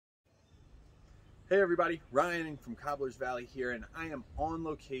Hey everybody, Ryan from Cobblers Valley here, and I am on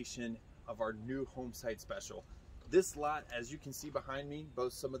location of our new home site special. This lot, as you can see behind me,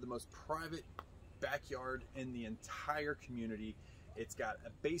 boasts some of the most private backyard in the entire community. It's got a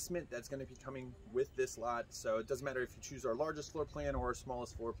basement that's going to be coming with this lot, so it doesn't matter if you choose our largest floor plan or our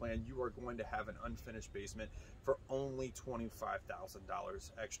smallest floor plan, you are going to have an unfinished basement for only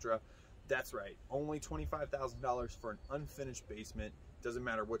 $25,000 extra. That's right, only $25,000 for an unfinished basement. Doesn't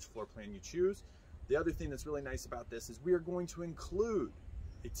matter which floor plan you choose. The other thing that's really nice about this is we are going to include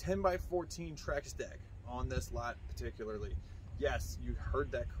a 10 by 14 Trex deck on this lot particularly. Yes, you heard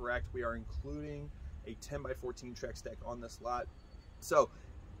that correct. We are including a 10 by 14 Trex deck on this lot. So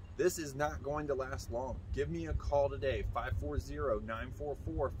this is not going to last long. Give me a call today,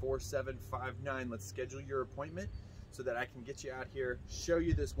 540-944-4759. Let's schedule your appointment so that I can get you out here, show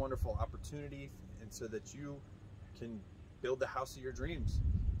you this wonderful opportunity, and so that you can build the house of your dreams.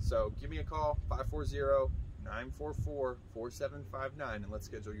 So give me a call, 540-944-4759, and let's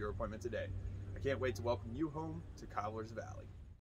schedule your appointment today. I can't wait to welcome you home to Cobblers Valley.